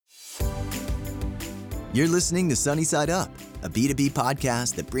You're listening to Sunny Side Up, a B2B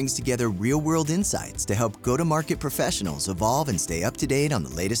podcast that brings together real-world insights to help go-to-market professionals evolve and stay up to date on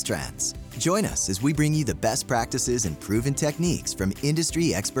the latest trends. Join us as we bring you the best practices and proven techniques from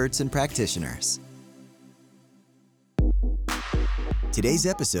industry experts and practitioners. Today's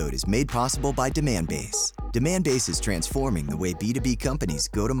episode is made possible by Demandbase. Demandbase is transforming the way B2B companies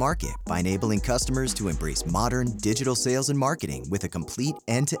go to market by enabling customers to embrace modern digital sales and marketing with a complete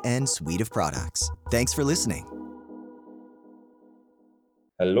end-to-end suite of products. Thanks for listening.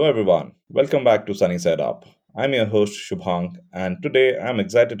 Hello, everyone. Welcome back to Sunny Side Up. I'm your host, Shubhang, and today I'm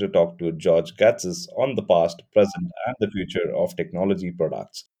excited to talk to George Gatsis on the past, present, and the future of technology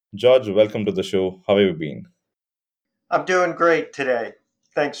products. George, welcome to the show. How have you been? I'm doing great today.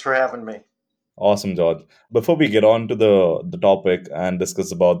 Thanks for having me. Awesome, George. Before we get on to the topic and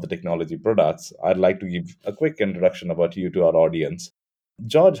discuss about the technology products, I'd like to give a quick introduction about you to our audience.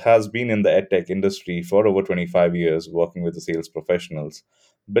 George has been in the edtech industry for over 25 years, working with the sales professionals,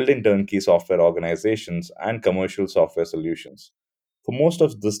 building turnkey software organizations, and commercial software solutions. For most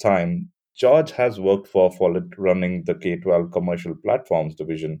of this time, George has worked for Follett running the K 12 commercial platforms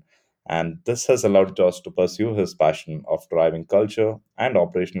division, and this has allowed George to pursue his passion of driving culture and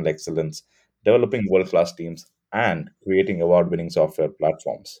operational excellence, developing world class teams, and creating award winning software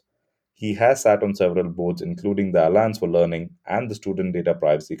platforms. He has sat on several boards, including the Alliance for Learning and the Student Data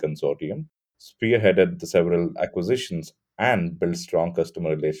Privacy Consortium, spearheaded the several acquisitions, and built strong customer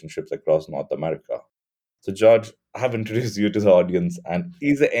relationships across North America. So, George, I have introduced you to the audience, and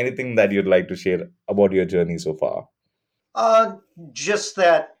is there anything that you'd like to share about your journey so far? Uh, just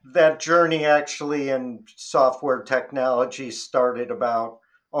that journey actually in software technology started about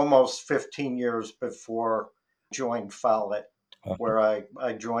almost 15 years before I joined Follett, Uh, where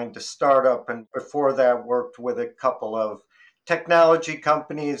I joined a startup, and before that worked with a couple of technology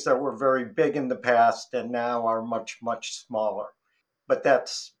companies that were very big in the past and now are much, much smaller. But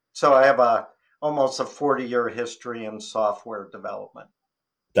that's so I have a almost a 40-year history in software development.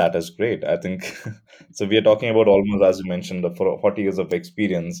 That is great. I think so. We are talking about almost, as you mentioned, the 40 years of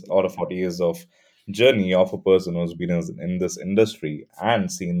experience or a 40 years of journey of a person who's been in this industry and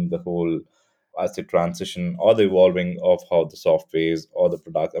seen the whole as the transition or the evolving of how the softwares or the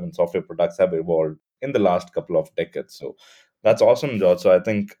product, I mean, software products have evolved in the last couple of decades. So that's awesome, George. So I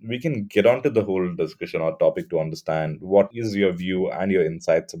think we can get on to the whole discussion or topic to understand what is your view and your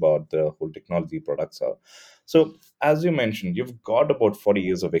insights about the whole technology products are. So as you mentioned, you've got about 40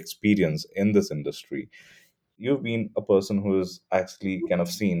 years of experience in this industry. You've been a person who has actually kind of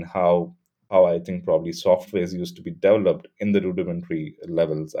seen how I think probably softwares used to be developed in the rudimentary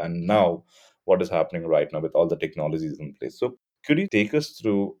levels, and now what is happening right now with all the technologies in place. So could you take us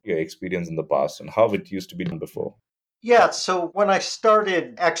through your experience in the past and how it used to be done before? Yeah, so when I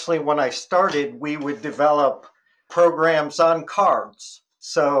started, we would develop programs on cards.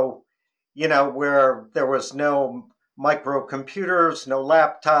 So, where there was no microcomputers, no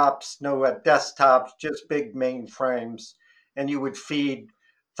laptops, no desktops, just big mainframes. And you would feed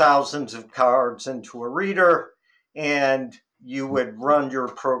thousands of cards into a reader and you would run your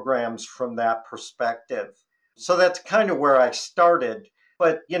programs from that perspective. So that's kind of where I started.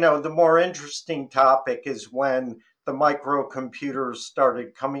 But, the more interesting topic is when the microcomputers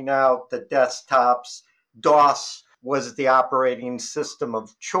started coming out, the desktops. DOS was the operating system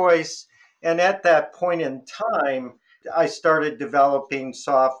of choice. And at that point in time, I started developing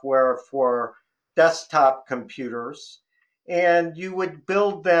software for desktop computers, and you would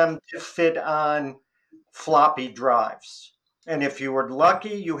build them to fit on floppy drives. And if you were lucky,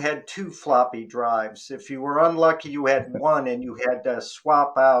 you had two floppy drives. If you were unlucky, you had one, and you had to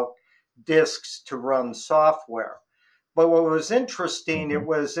swap out disks to run software. But what was interesting, Mhm. it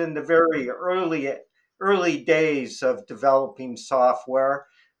was in the very early days of developing software.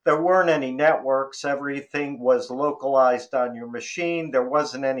 There weren't any networks. Everything was localized on your machine. There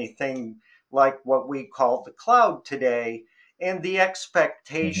wasn't anything like what we call the cloud today. And the Mhm.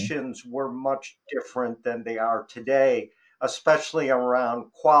 expectations were much different than they are today, especially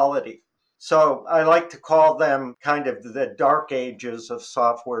around quality. So I like to call them kind of the dark ages of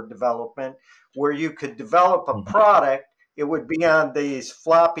software development, where you could develop a Mhm. product. It would be on these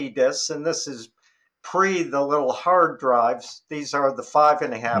floppy disks, and this is pre the little hard drives. These are the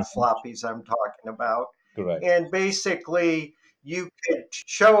 5.5 Mhm. floppies I'm talking about. Correct. And basically, you could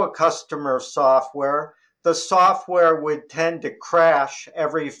show a customer software. The software would tend to crash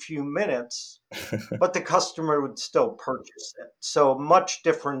every few minutes, but the customer would still purchase it. So much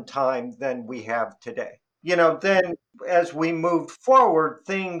different time than we have today. Then as we moved forward,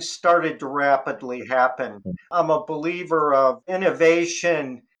 things started to rapidly happen. I'm a believer of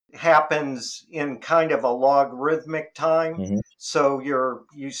innovation happens in kind of a logarithmic time. Hmm. So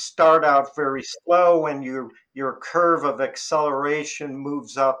you start out very slow and your curve of acceleration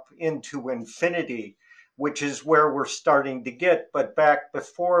moves up into infinity, which is where we're starting to get. But back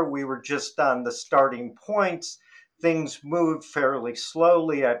before we were just on the starting points, things moved fairly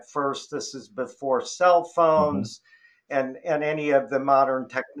slowly at first. This is before cell Hmm. phones and any of the modern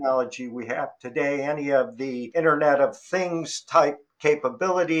technology we have today, any of the Internet of Things type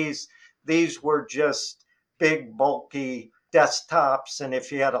capabilities. These were just big, bulky desktops. And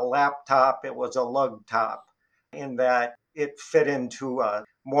if you had a laptop, it was a lug top in that it fit into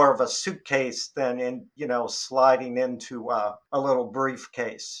more of a suitcase than in, sliding into a little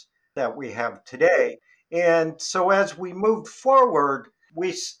briefcase that we have today. And so as we moved forward,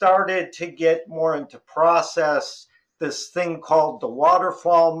 we started to get more into process, this thing called the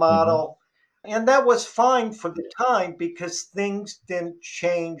waterfall Hmm. model. And that was fine for the time because things didn't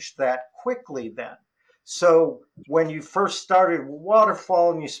change that quickly then. So when you first started with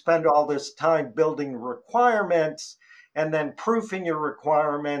waterfall and you spend all this time building requirements and then proofing your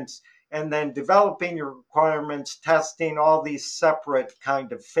requirements and then developing your requirements, testing all these separate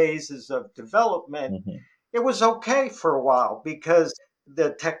kind of phases of development, Hmm. it was okay for a while because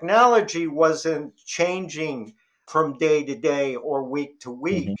the technology wasn't changing from day to day or week to Hmm.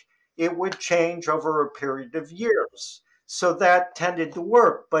 week. It would change over a period of years. So that tended to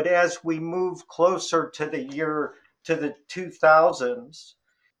work. But as we move closer to the 2000s,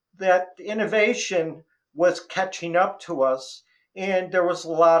 that innovation was catching up to us. And there was a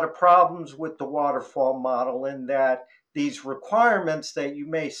lot of problems with the waterfall model in that these requirements that you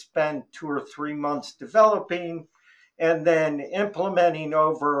may spend 2 or 3 months developing and then implementing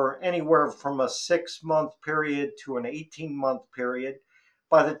over anywhere from a 6 month period to an 18-month period.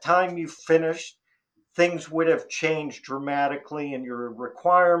 By the time you finished, things would have changed dramatically in your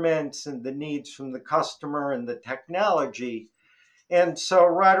requirements and the needs from the customer and the technology. And so,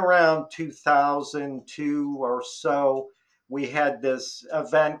 right around 2002 or so, we had this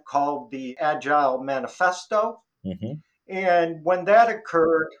event called the Agile Manifesto. Hmm. And when that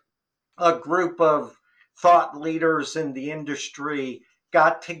occurred, a group of thought leaders in the industry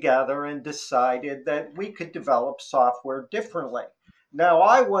got together and decided that we could develop software differently. Now,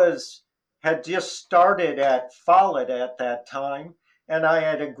 had just started at Follett at that time, and I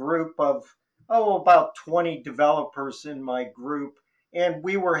had a group of about 20 developers in my group, and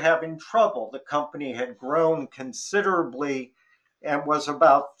we were having trouble. The company had grown considerably and was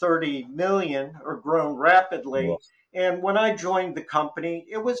about 30 million or grown Wow. rapidly. And when I joined the company,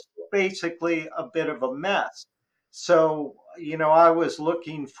 it was basically a bit of a mess. So, I was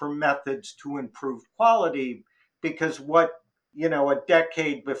looking for methods to improve quality because what, a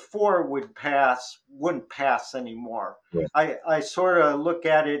decade before wouldn't pass anymore. Yeah. I sort of look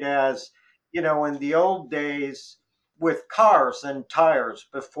at it as, in the old days with cars and tires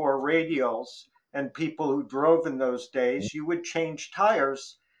before radials and people who drove in those days, you would change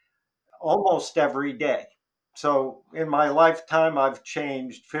tires almost every day. So in my lifetime, I've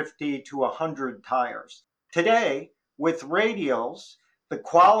changed 50 to 100 tires. Today, with radials, the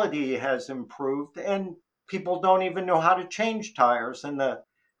quality has improved and people don't even know how to change tires, and the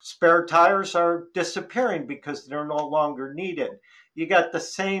spare tires are disappearing because they're no longer needed. You got the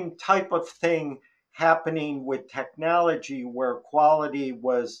same type of thing happening with technology where quality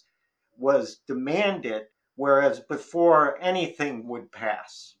was demanded, whereas before anything would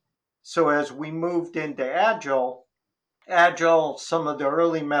pass. So as we moved into Agile, some of the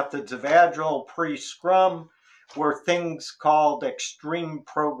early methods of Agile pre-Scrum were things called extreme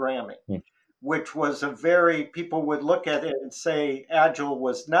programming, Mm. which was people would look at it and say Agile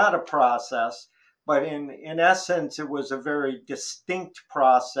was not a process, but in essence, it was a very distinct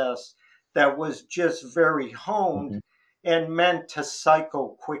process that was just very honed Mhm. and meant to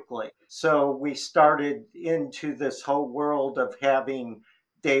cycle quickly. So we started into this whole world of having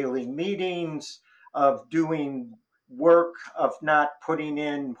daily meetings, of doing work, of not putting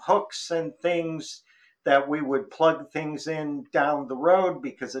in hooks and things that we would plug things in down the road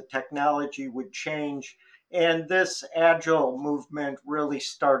because the technology would change. And this agile movement really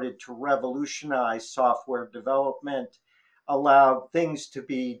started to revolutionize software development, allowed things to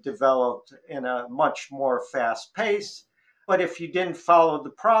be developed in a much more fast pace. But if you didn't follow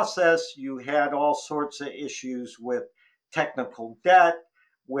the process, you had all sorts of issues with technical debt,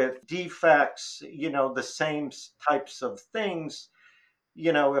 with defects, the same types of things.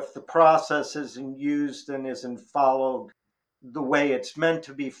 If the process isn't used and isn't followed the way it's meant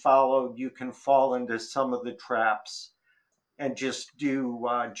to be followed, you can fall into some of the traps and just do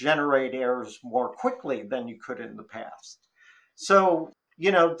generate errors more quickly than you could in the past. So,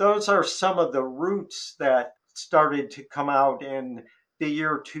 those are some of the roots that started to come out in the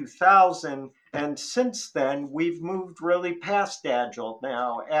year 2000. And since then, we've moved really past Agile.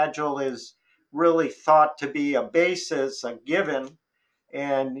 Now, Agile is really thought to be a basis, a given,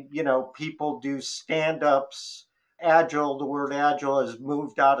 and people do stand-ups. Agile, the word agile has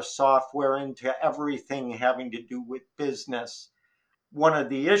moved out of software into everything having to do with business. One of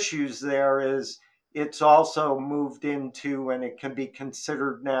the issues there is it's also moved into, and it can be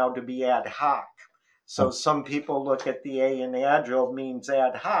considered now to be ad hoc. So some people look at the A in agile means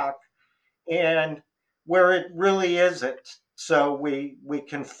ad hoc, and where it really isn't. So we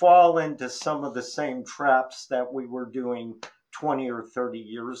can fall into some of the same traps that we were doing 20 or 30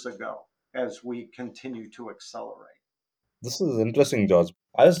 years ago as we continue to accelerate. This is interesting, George.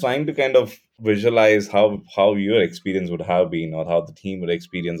 I was trying to kind of visualize how your experience would have been, or how the team would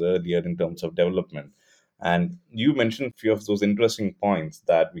experience earlier in terms of development. And you mentioned a few of those interesting points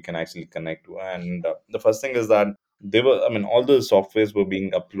that we can actually connect to. And the first thing is that all the softwares were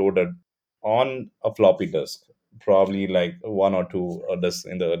being uploaded on a floppy disk, probably like one or two disks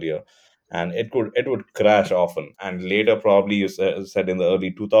in the earlier, and it would crash often. And later, probably you said in the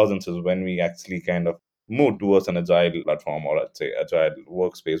early 2000s is when we actually kind of moved towards an agile platform, or let's say agile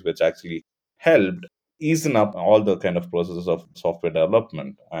workspace, which actually helped easen up all the kind of processes of software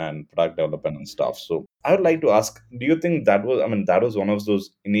development and product development and stuff. So I would like to ask, do you think that was one of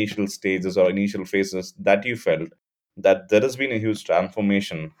those initial stages or initial phases that you felt that there has been a huge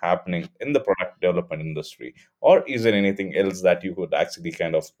transformation happening in the product development industry? Or is there anything else that you could actually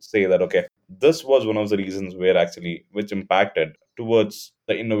kind of say that, okay, this was one of the reasons where actually which impacted towards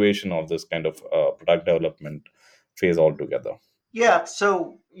the innovation of this kind of product development phase altogether? Yeah,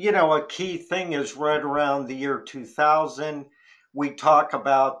 so a key thing is right around the year 2000. We talk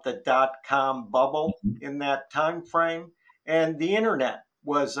about the dot-com bubble Mhm. in that time frame, and the internet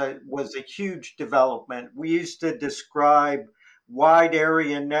was a huge development. We used to describe wide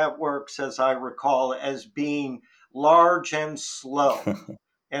area networks, as I recall, as being large and slow.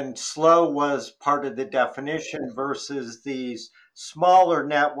 And slow was part of the definition versus these smaller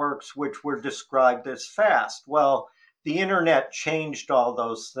networks, which were described as fast. Well, the internet changed all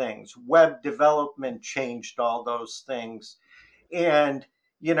those things. Web development changed all those things. And,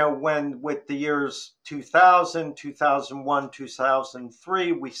 when with the years 2000, 2001,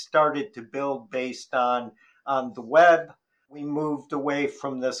 2003, we started to build based on the web. We moved away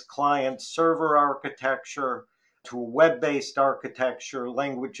from this client server architecture to a web based architecture.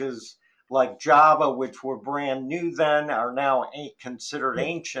 Languages like Java, which were brand new then, are now considered Right.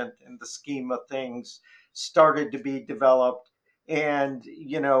 ancient in the scheme of things, started to be developed. And,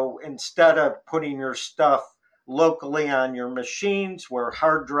 instead of putting your stuff locally on your machines, where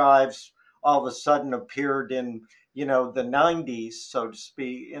hard drives all of a sudden appeared in, the 90s, so to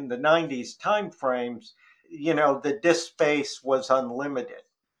speak, in the 90s timeframes, the disk space was unlimited.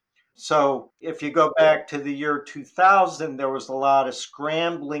 So if you go back to the year 2000, there was a lot of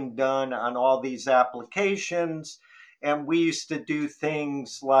scrambling done on all these applications. And we used to do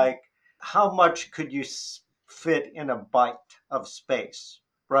things like how much could you fit in a byte of space,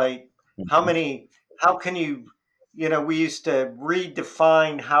 right? How Mhm. many, how can you, we used to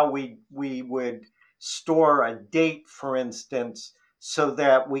redefine how we would store a date, for instance, so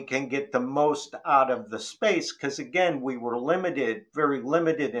that we can get the most out of the space. Because again, we were limited, very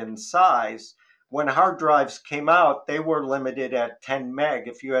limited in size. When hard drives came out, they were limited at 10 meg.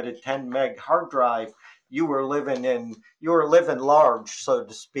 If you had a 10 meg hard drive, you were living large, so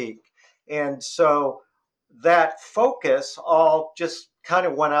to speak. And so that focus all just kind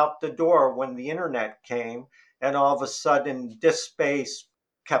of went out the door when the internet came, and all of a sudden disk space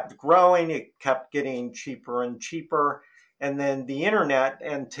kept growing, it kept getting cheaper and cheaper. And then the internet,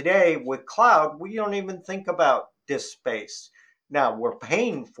 and today with cloud, we don't even think about disk space. Now we're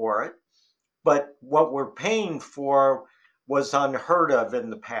paying for it, but what we're paying for was unheard of in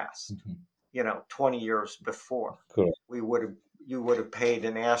the past. Mhm. 20 years before, Correct. we would have you would have paid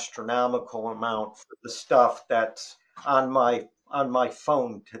an astronomical amount for the stuff that's on my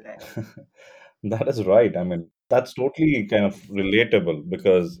phone today. That is right. That's totally kind of relatable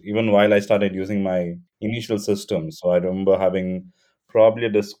because even while I started using my initial system, so I remember having probably a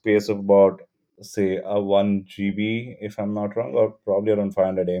disk space of about, say, a 1 GB, if I'm not wrong, or probably around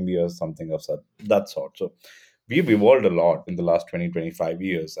 500 MB or something of that sort. So we've evolved a lot in the last 20, 25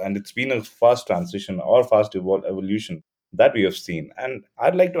 years, and it's been a fast transition or evolution that we have seen. And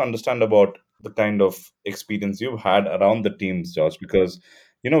I'd like to understand about the kind of experience you've had around the teams, Josh, because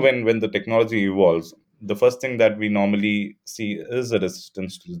when the technology evolves, the first thing that we normally see is a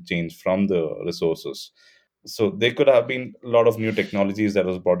resistance to the change from the resources. So there could have been a lot of new technologies that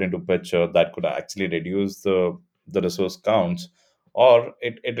was brought into picture that could actually reduce the resource counts, or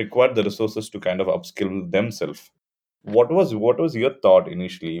it required the resources to kind of upskill themselves. What was your thought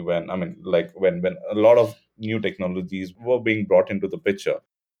initially when, I mean, like when a lot of new technologies were being brought into the picture,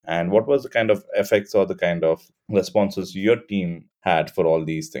 and what was the kind of effects or the kind of responses your team had for all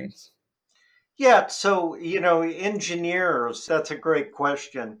these things? Yeah, so, engineers, that's a great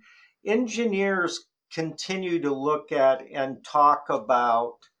question. Engineers continue to look at and talk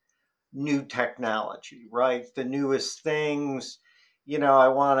about new technology, right? The newest things. I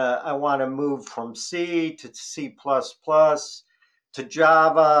want to move from C to C++ to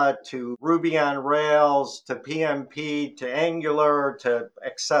Java to Ruby on Rails to PMP to Angular to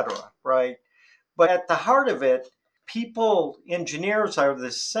etc., right? But at the heart of it, engineers are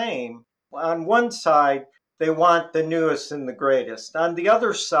the same. On one side, they want the newest and the greatest. On the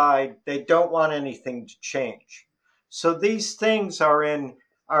other side, they don't want anything to change. So these things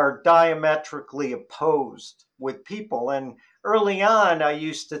are diametrically opposed with people. And early on, I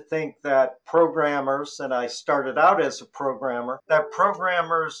used to think that programmers, and I started out as a programmer, that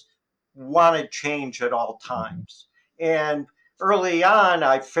programmers wanted change at all Mhm. times. And early on,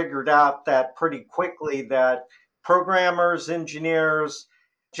 I figured out that pretty quickly that programmers, engineers,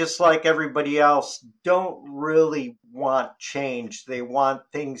 just like everybody else, don't really want change. They want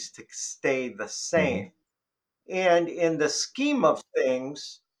things to stay the Mhm. same. And in the scheme of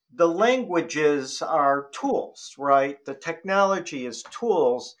things, the languages are tools, right? The technology is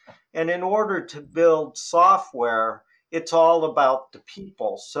tools. And in order to build software, it's all about the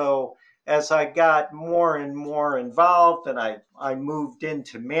people. So as I got more and more involved and I moved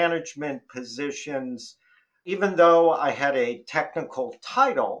into management positions, even though I had a technical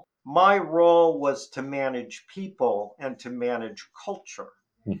title, my role was to manage people and to manage culture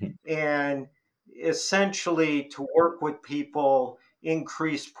Mhm. and essentially to work with people,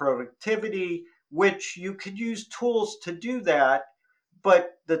 increase productivity, which you could use tools to do that.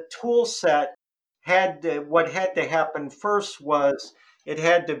 But the tool set what had to happen first was it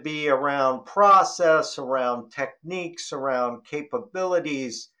had to be around process, around techniques, around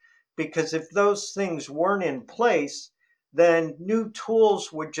capabilities, because if those things weren't in place, then new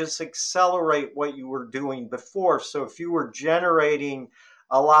tools would just accelerate what you were doing before. So if you were generating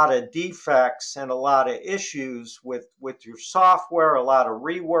a lot of defects and a lot of issues with your software, a lot of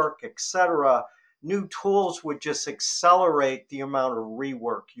rework, etc., new tools would just accelerate the amount of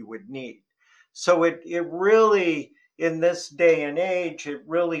rework you would need. So it really, in this day and age, it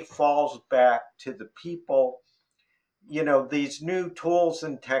really falls back to the people. These new tools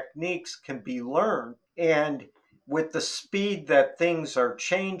and techniques can be learned. And with the speed that things are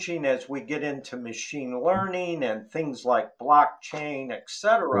changing as we get into machine learning and things like blockchain,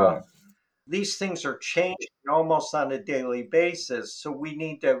 etc., Right. these things are changing almost on a daily basis. So we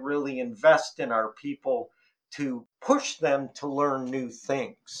need to really invest in our people to push them to learn new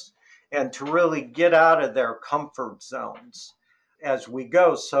things and to really get out of their comfort zones as we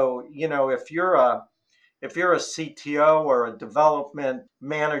go. So, if you're a CTO or a development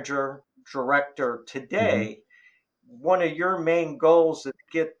manager, director Mhm. today, one of your main goals is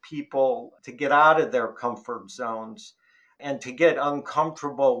to get people to get out of their comfort zones and to get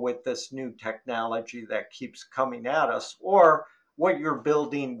uncomfortable with this new technology that keeps coming at us, or what you're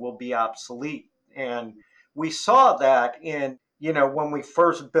building will be obsolete. And we saw that when we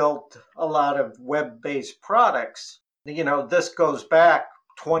first built a lot of web based products. This goes back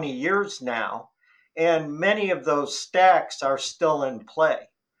 20 years now, and many of those stacks are still in play,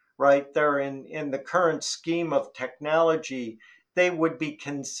 right? They're in the current scheme of technology, they would be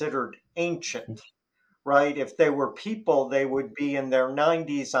considered ancient, right? If they were people, they would be in their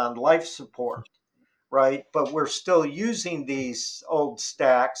 90s on life support, right? But we're still using these old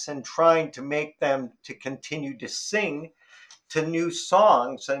stacks and trying to make them to continue to sing to new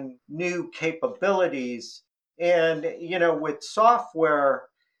songs and new capabilities. And, with software,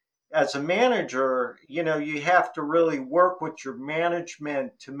 as a manager, you have to really work with your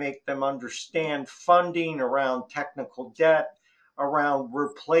management to make them understand funding around technical debt, around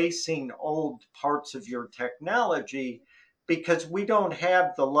replacing old parts of your technology, because we don't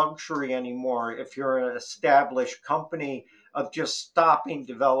have the luxury anymore, if you're an established company, of just stopping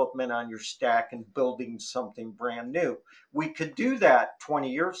development on your stack and building something brand new. We could do that 20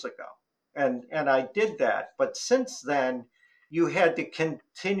 years ago. And I did that. But since then, you had to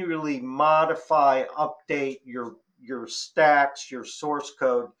continually modify, update your stacks, your source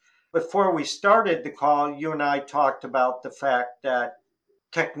code. Before we started the call, you and I talked about the fact that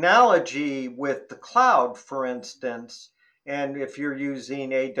technology with the cloud, for instance, And if you're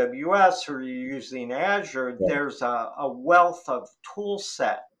using AWS or you're using Azure, Right. there's a wealth of tool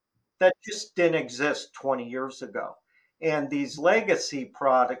set that just didn't exist 20 years ago. And these legacy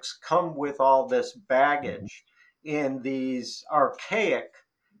products come with all this Mhm. baggage in these archaic,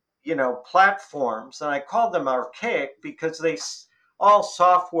 platforms. And I call them archaic because all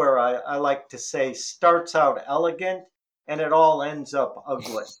software, I like to say, starts out elegant and it all ends up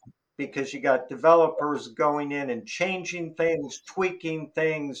ugly because you got developers going in and changing things, tweaking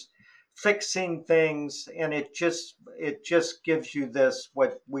things, fixing things, and it just gives you this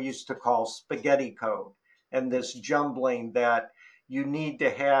what we used to call spaghetti code and this jumbling that you need to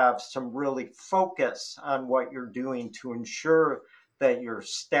have some really focus on what you're doing to ensure that your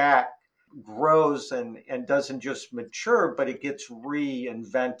stack grows and doesn't just mature, but it gets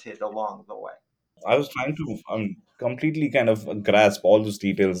reinvented along the way. I was trying to completely kind of grasp all those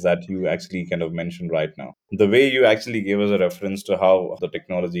details that you actually kind of mentioned right now. The way you actually gave us a reference to how the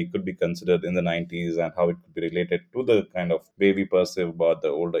technology could be considered in the 90s and how it could be related to the kind of way we perceive about the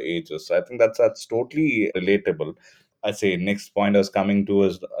older ages. So I think that's totally relatable. I say next point is coming to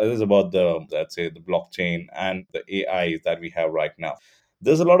us is about the, let's say, the blockchain and the AI that we have right now.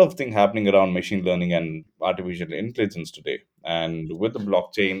 There's a lot of thing happening around machine learning and artificial intelligence today, and with the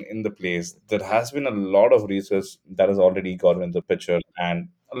blockchain in the place, there has been a lot of research that has already gotten in the picture, and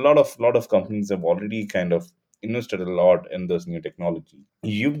a lot of companies have already kind of invested a lot in this new technology.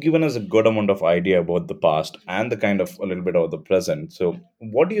 You've given us a good amount of idea about the past and the kind of a little bit of the present. So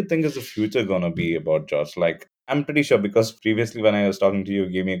what do you think is the future going to be about, Josh? Like, I'm pretty sure, because previously when I was talking to you,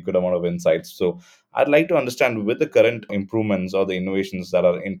 you gave me a good amount of insights. So I'd like to understand, with the current improvements or the innovations that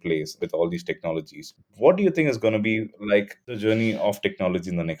are in place with all these technologies, what do you think is going to be like the journey of technology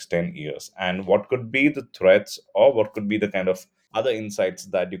in the next 10 years? And what could be the threats, or what could be the kind of other insights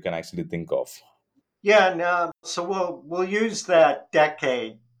that you can actually think of? Yeah, and so we'll use that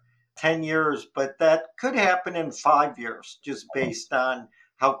decade, 10 years, but that could happen in 5 years, just based on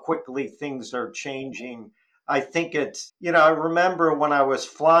how quickly things are changing. I think I remember when I was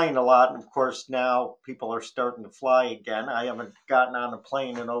flying a lot, and of course now people are starting to fly again. I haven't gotten on a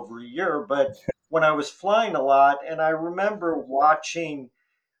plane in over a year, but when I was flying a lot, and I remember watching,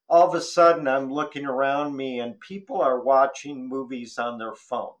 all of a sudden I'm looking around me and people are watching movies on their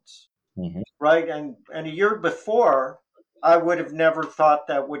phones, Hmm. right? And a year before, I would have never thought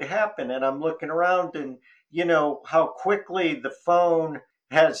that would happen. And I'm looking around, and how quickly the phone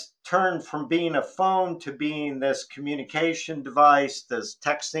has turned from being a phone to being this communication device, this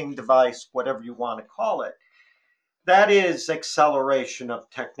texting device, whatever you want to call it. That is acceleration of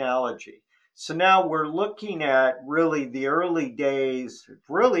technology. So now we're looking at really the early days, it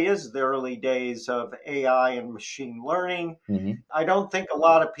really is the early days of AI and machine learning. Hmm. I don't think a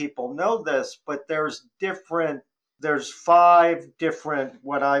lot of people know this, but there's five different,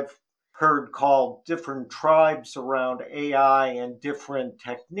 what I've heard called different tribes around AI and different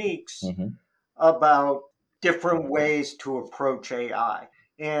techniques Hmm. about different ways to approach AI.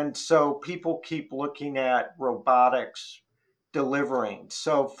 And so people keep looking at robotics delivering.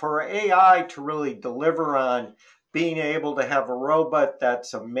 So for AI to really deliver on being able to have a robot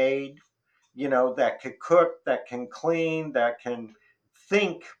that's a maid, that can cook, that can clean, that can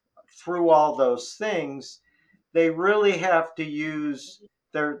think through all those things, they really have to use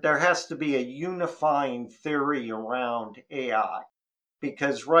there has to be a unifying theory around AI,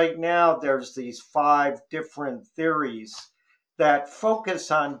 because right now there's these five different theories that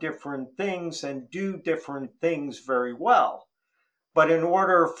focus on different things and do different things very well. But in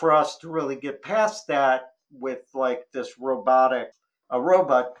order for us to really get past that with like this a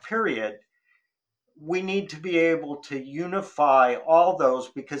robot period, we need to be able to unify all those,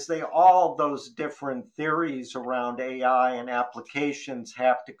 because all those different theories around AI and applications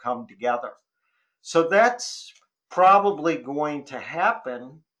have to come together. So that's probably going to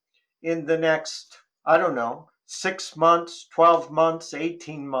happen in the next, I don't know, 6 months, 12 months,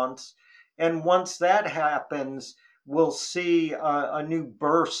 18 months. And once that happens, we'll see a new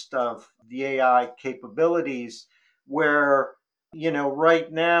burst of the AI capabilities where,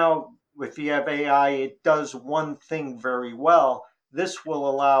 right now, if you have AI, it does one thing very well. This will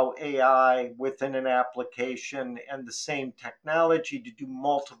allow AI within an application and the same technology to do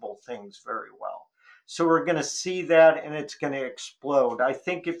multiple things very well. So we're going to see that, and it's going to explode. I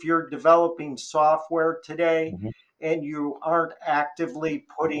think if you're developing software today Hmm. and you aren't actively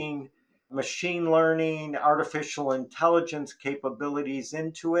putting machine learning, artificial intelligence capabilities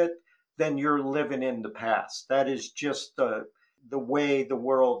into it, then you're living in the past. That is just the way the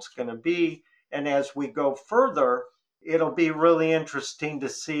world's going to be. And as we go further, it'll be really interesting to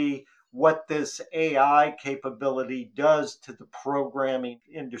see what this AI capability does to the programming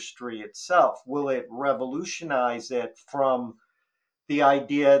industry itself. Will it revolutionize it from the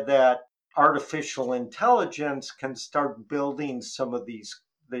idea that artificial intelligence can start building some of these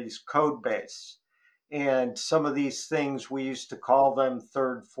code base, and some of these things we used to call them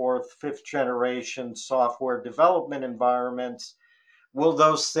third, fourth, fifth generation software development environments? Will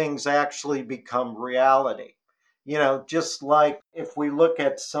those things actually become reality? Just like if we look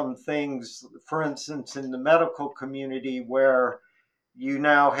at some things, for instance, in the medical community, where you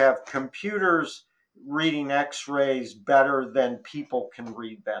now have computers reading x-rays better than people can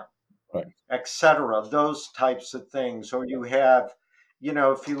read them, Right. etc., those types of things. Or you have,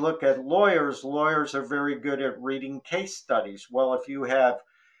 if you look at lawyers are very good at reading case studies. Well, if you have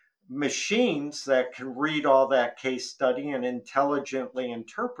machines that can read all that case study and intelligently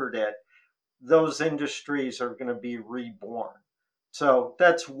interpret it, those industries are going to be reborn. So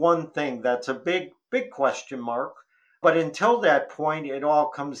that's one thing that's a big question mark. But until that point, it all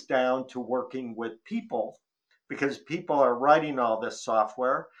comes down to working with people, because people are writing all this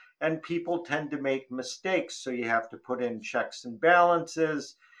software and people tend to make mistakes. So you have to put in checks and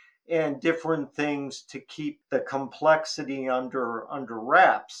balances and different things to keep the complexity under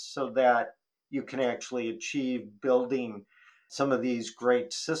wraps, so that you can actually achieve building some of these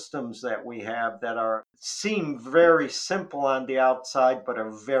great systems that we have that are seem very simple on the outside but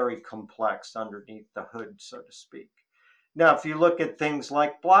are very complex underneath the hood, so to speak. Now, if you look at things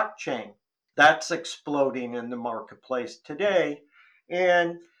like blockchain, that's exploding in the marketplace today.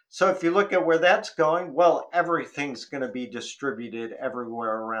 And so if you look at where that's going, well, everything's going to be distributed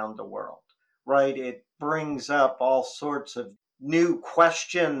everywhere around the world, right? It brings up all sorts of new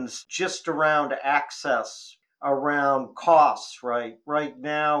questions just around access, around costs, right? Right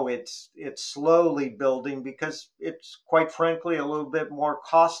now it's slowly building because it's quite frankly a little bit more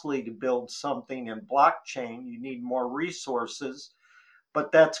costly to build something in blockchain. You need more resources,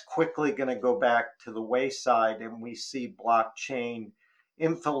 but that's quickly going to go back to the wayside, and we see blockchain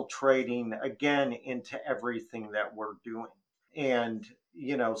infiltrating again into everything that we're doing. And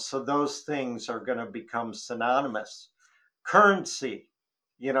so those things are going to become synonymous. Currency,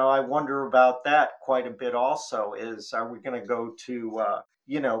 I wonder about that quite a bit also. Is Are we going to go to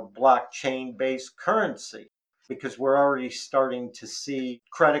blockchain based currency? Because we're already starting to see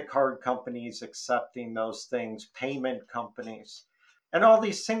credit card companies accepting those things, payment companies, and all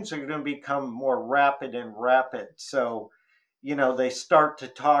these things are going to become more rapid and rapid. So they start to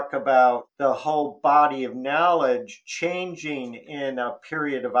talk about the whole body of knowledge changing in a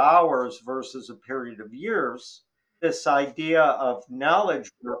period of hours versus a period of years. This idea of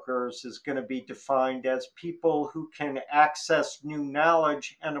knowledge workers is going to be defined as people who can access new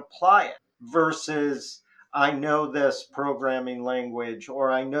knowledge and apply it, versus I know this programming language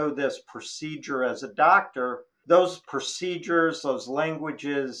or I know this procedure as a doctor. Those procedures, those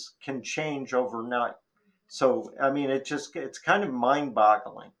languages can change overnight. So, I mean, it's kind of mind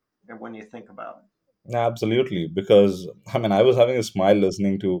boggling when you think about it. Absolutely, because I mean, I was having a smile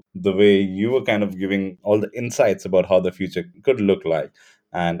listening to the way you were kind of giving all the insights about how the future could look like.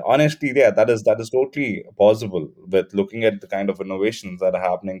 And honestly, yeah, that is totally possible with looking at the kind of innovations that are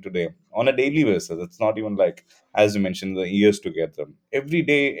happening today on a daily basis. It's not even like, as you mentioned, the years together. Every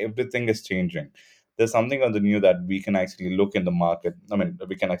day, everything is changing. There's something on the new that we can actually look in the market. I mean,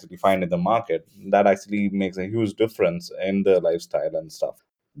 we can actually find in the market that actually makes a huge difference in the lifestyle and stuff.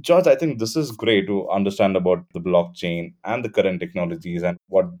 George, I think this is great to understand about the blockchain and the current technologies and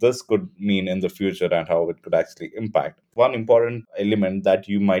what this could mean in the future and how it could actually impact. One important element that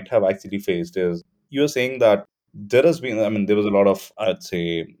you might have actually faced is you're saying that there has been, I mean, there was a lot of, I'd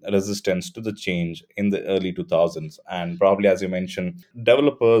say, resistance to the change in the early 2000s. And probably, as you mentioned,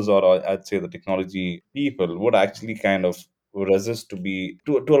 developers or I'd say the technology people would actually kind of resist to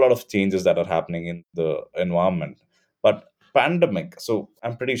a lot of changes that are happening in the environment. But pandemic, so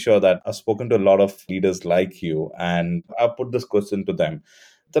I'm pretty sure that I've spoken to a lot of leaders like you, and I've put this question to them.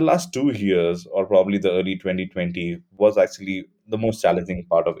 The last 2 years, or probably the early 2020, was actually the most challenging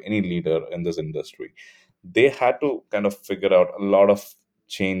part of any leader in this industry. They had to kind of figure out a lot of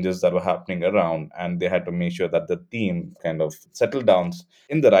changes that were happening around, and they had to make sure that the team kind of settled down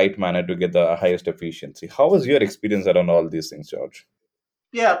in the right manner to get the highest efficiency. How was your experience around all these things, George?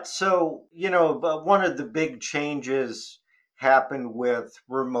 Yeah, so, but one of the big changes happened with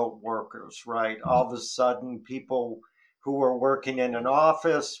remote workers, right? All of a sudden, people who were working in an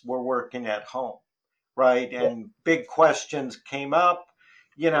office were working at home, right? And big questions came up.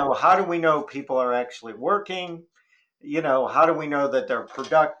 How do we know people are actually working? How do we know that they're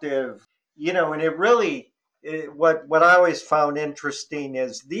productive? And it really what I always found interesting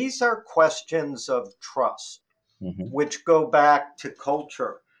is these are questions of trust, Hmm. which go back to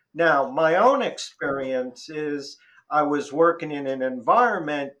culture. Now, my own experience is I was working in an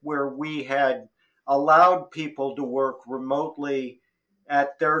environment where we had allowed people to work remotely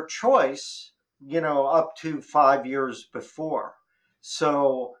at their choice, up to 5 years before.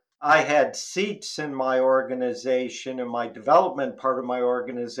 So I had seats in my organization, in my development part of my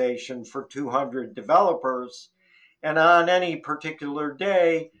organization, for 200 developers. And on any particular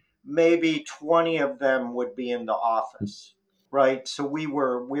day, maybe 20 of them would be in the office, right? So we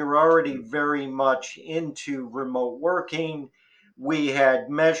were already very much into remote working. We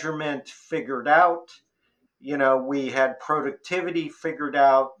had measurement figured out, we had productivity figured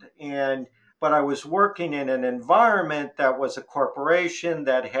out. And but I was working in an environment that was a corporation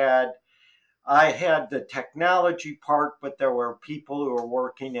that had I had the technology part, but there were people who were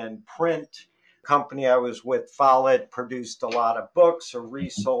working in print. Company I was with, Follett, produced a lot of books or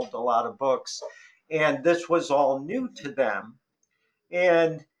resold a lot of books. And this was all new to them.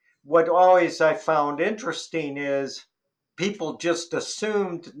 And what always I found interesting is people just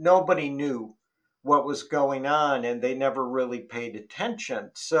assumed nobody knew what was going on and they never really paid attention.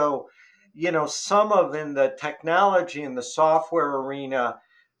 So, some of in the technology and the software arena,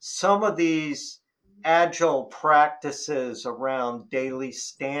 some of these agile practices around daily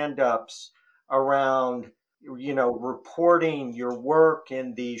stand ups, around, reporting your work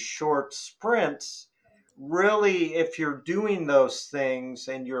in these short sprints, really, if you're doing those things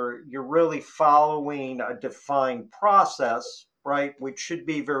and you're really following a defined process, right, which should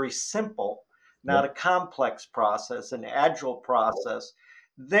be very simple, not Yep. a complex process, an agile process,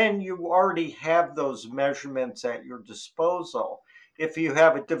 then you already have those measurements at your disposal. If you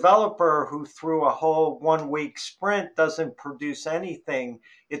have a developer who through a whole 1 week sprint doesn't produce anything,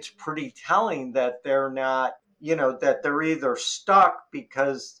 it's pretty telling that they're not, that they're either stuck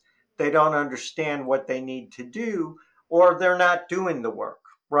because they don't understand what they need to do, or they're not doing the work,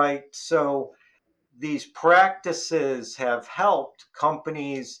 right? So these practices have helped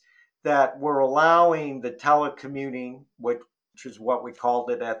companies that were allowing the telecommuting, which is what we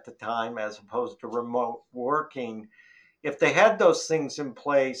called it at the time, as opposed to remote working. If they had those things in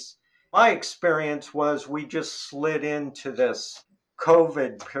place, my experience was we just slid into this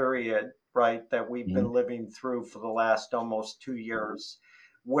COVID period, right, that we've Hmm. been living through for the last almost 2 years,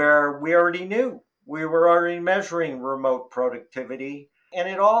 where we already knew we were already measuring remote productivity. And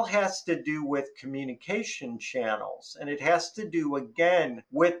it all has to do with communication channels. And it has to do, again,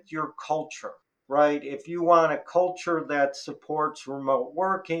 with your culture, right? If you want a culture that supports remote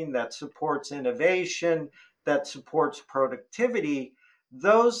working, that supports innovation, that supports productivity,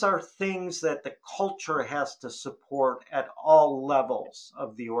 those are things that the culture has to support at all levels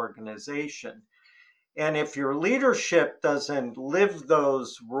of the organization. And if your leadership doesn't live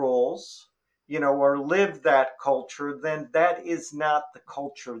those rules, or live that culture, then that is not the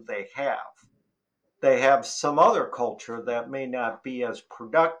culture they have. They have some other culture that may not be as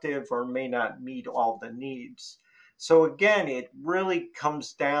productive or may not meet all the needs. So again, it really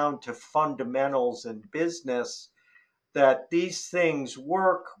comes down to fundamentals in business, that these things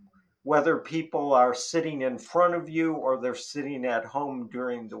work whether people are sitting in front of you or they're sitting at home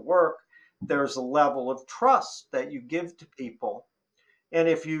during the work. There's a level of trust that you give to people. And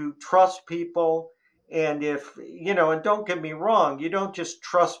if you trust people, and if, and don't get me wrong, you don't just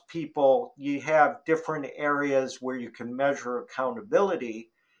trust people, you have different areas where you can measure accountability.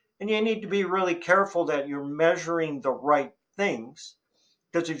 And you need to be really careful that you're measuring the right things,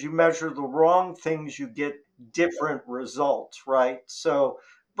 because if you measure the wrong things, you get different results, right? So,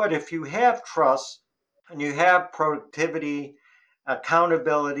 but if you have trust and you have productivity,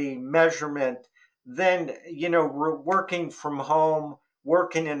 accountability, measurement, then, working from home,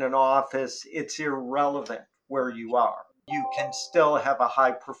 working in an office, it's irrelevant where you are. You can still have a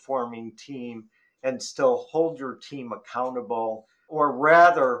high performing team and still hold your team accountable, or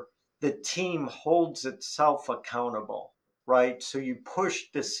rather, the team holds itself accountable, right? So you push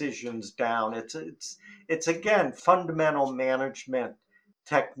decisions down. It's again fundamental management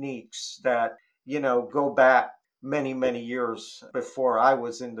techniques that, go back many, many years before I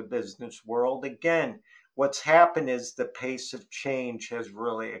was in the business world. Again, what's happened is the pace of change has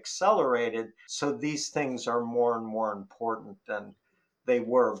really accelerated. So these things are more and more important than they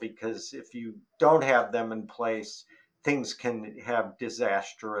were, because if you don't have them in place, things can have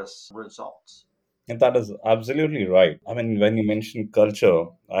disastrous results. And that is absolutely right. I mean, when you mention culture,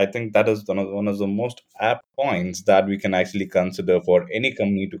 I think that is one of the most apt points that we can actually consider for any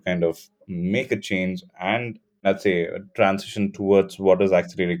company to kind of make a change and let's say, transition towards what is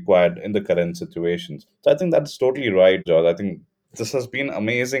actually required in the current situations. So I think that's totally right, George. I think this has been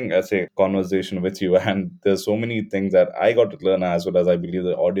amazing as a conversation with you, and there's so many things that I got to learn, as well as I believe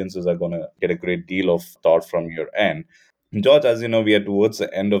the audiences are going to get a great deal of thought from your end. George, as you know, we are towards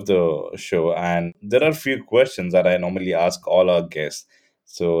the end of the show, and there are a few questions that I normally ask all our guests.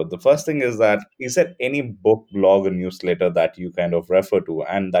 So, the first thing is there any book, blog, or newsletter that you kind of refer to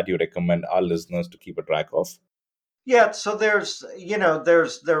and that you recommend our listeners to keep a track of? Yeah, so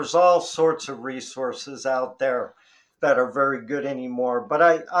there's all sorts of resources out there that are very good anymore, but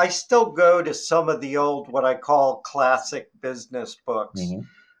I still go to some of the old what I call classic business books. Hmm.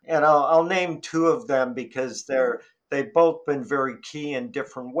 And I'll name two of them because they've both been very key in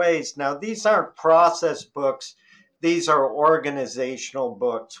different ways. Now, these aren't process books, these are organizational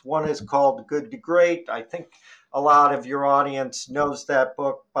books. One is called Good to Great. I think a lot of your audience knows that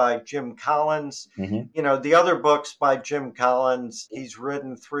book by Jim Collins. Hmm. The other books by Jim Collins, he's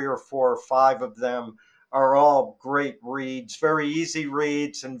written three or four or five of them, are all great reads, very easy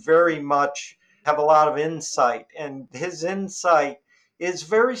reads, and very much have a lot of insight. And his insight is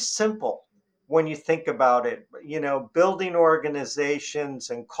very simple when you think about it. Building organizations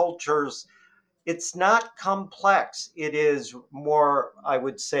and cultures, it's not complex. It is more, I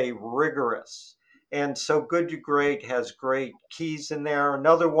would say, rigorous. And so Good to Great has great keys in there.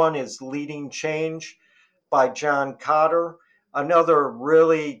 Another one is Leading Change by John Cotter. Another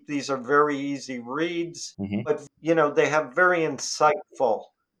really, these are very easy reads, Hmm. but they have very insightful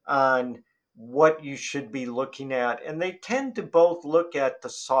on what you should be looking at. And they tend to both look at the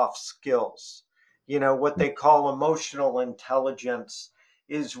soft skills. What they call emotional intelligence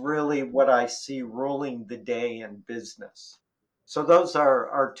is really what I see ruling the day in business. So those are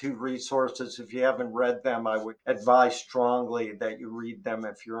our two resources. If you haven't read them, I would advise strongly that you read them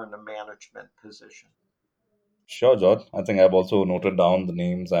if you're in a management position. Sure, George. I think I've also noted down the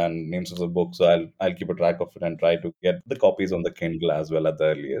names and names of the books, so I'll keep a track of it and try to get the copies on the Kindle as well at the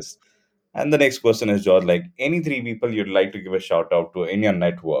earliest. And the next question is, George, like any three people you'd like to give a shout out to in your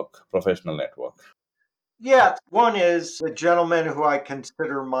network, professional network. Yeah, one is a gentleman who I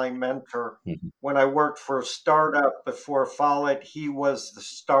consider my mentor. Hmm. When I worked for a startup before Follett, he was the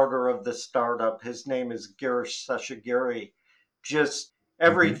starter of the startup. His name is Girish Seshagiri. Just Hmm.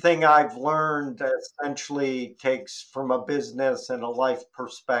 everything I've learned essentially takes from a business and a life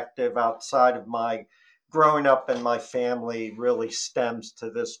perspective outside of my growing up and my family really stems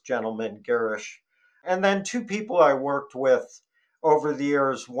to this gentleman, Girish. And then two people I worked with over the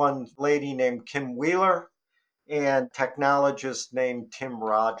years, one lady named Kim Wheeler and technologist named Tim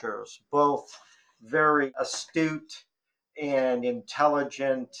Rogers, both very astute and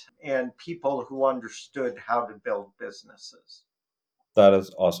intelligent and people who understood how to build businesses. That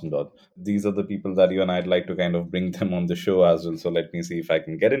is awesome, Dot. These are the people that you and I'd like to kind of bring them on the show as well. So let me see if I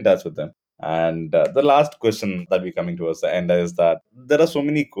can get in touch with them. And the last question that we're coming towards the end is that there are so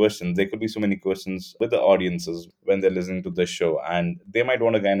many questions. There could be so many questions with the audiences when they're listening to this show, and they might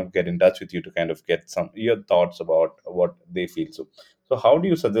want to kind of get in touch with you to kind of get some your thoughts about what they feel. So how do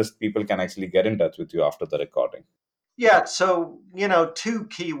you suggest people can actually get in touch with you after the recording? Yeah, so, two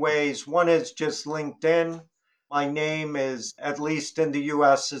key ways. One is just LinkedIn. My name is, at least in the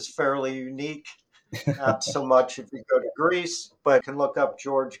US, is fairly unique. Not so much if you go to Greece, but you can look up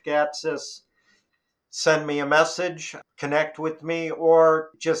George Gatsis, send me a message, connect with me,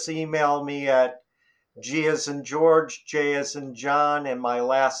 or just email me at G as in George, J as in John, and my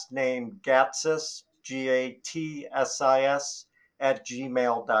last name, Gatsis, Gatsis, at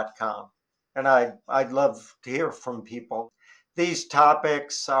gmail.com. And I'd love to hear from people. These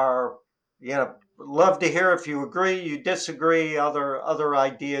topics are, love to hear if you agree, you disagree, other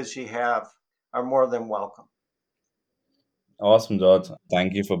ideas you have are more than welcome. Awesome, George.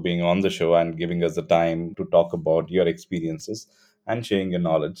 Thank you for being on the show and giving us the time to talk about your experiences and sharing your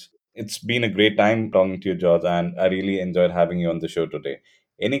knowledge. It's been a great time talking to you, George, and I really enjoyed having you on the show today.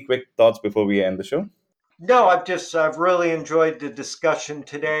 Any quick thoughts before we end the show? No, I've really enjoyed the discussion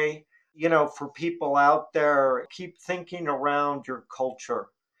today. For people out there, keep thinking around your culture.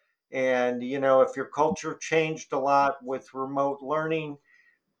 And, if your culture changed a lot with remote learning,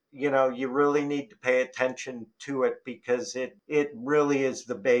 you really need to pay attention to it because it really is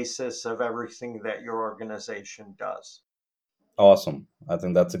the basis of everything that your organization does. Awesome. I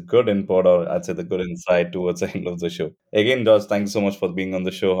think that's a good input, or I'd say the good insight towards the end of the show. Again, George, thanks so much for being on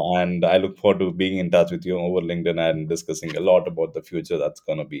the show, and I look forward to being in touch with you over LinkedIn and discussing a lot about the future that's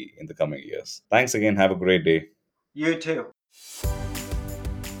going to be in the coming years. Thanks again. Have a great day. You too.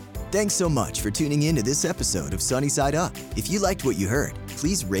 Thanks so much for tuning in to this episode of Sunny Side Up. If you liked what you heard,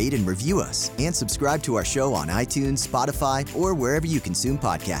 please rate and review us and subscribe to our show on iTunes, Spotify, or wherever you consume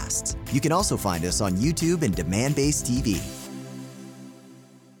podcasts. You can also find us on YouTube and Demand Based TV.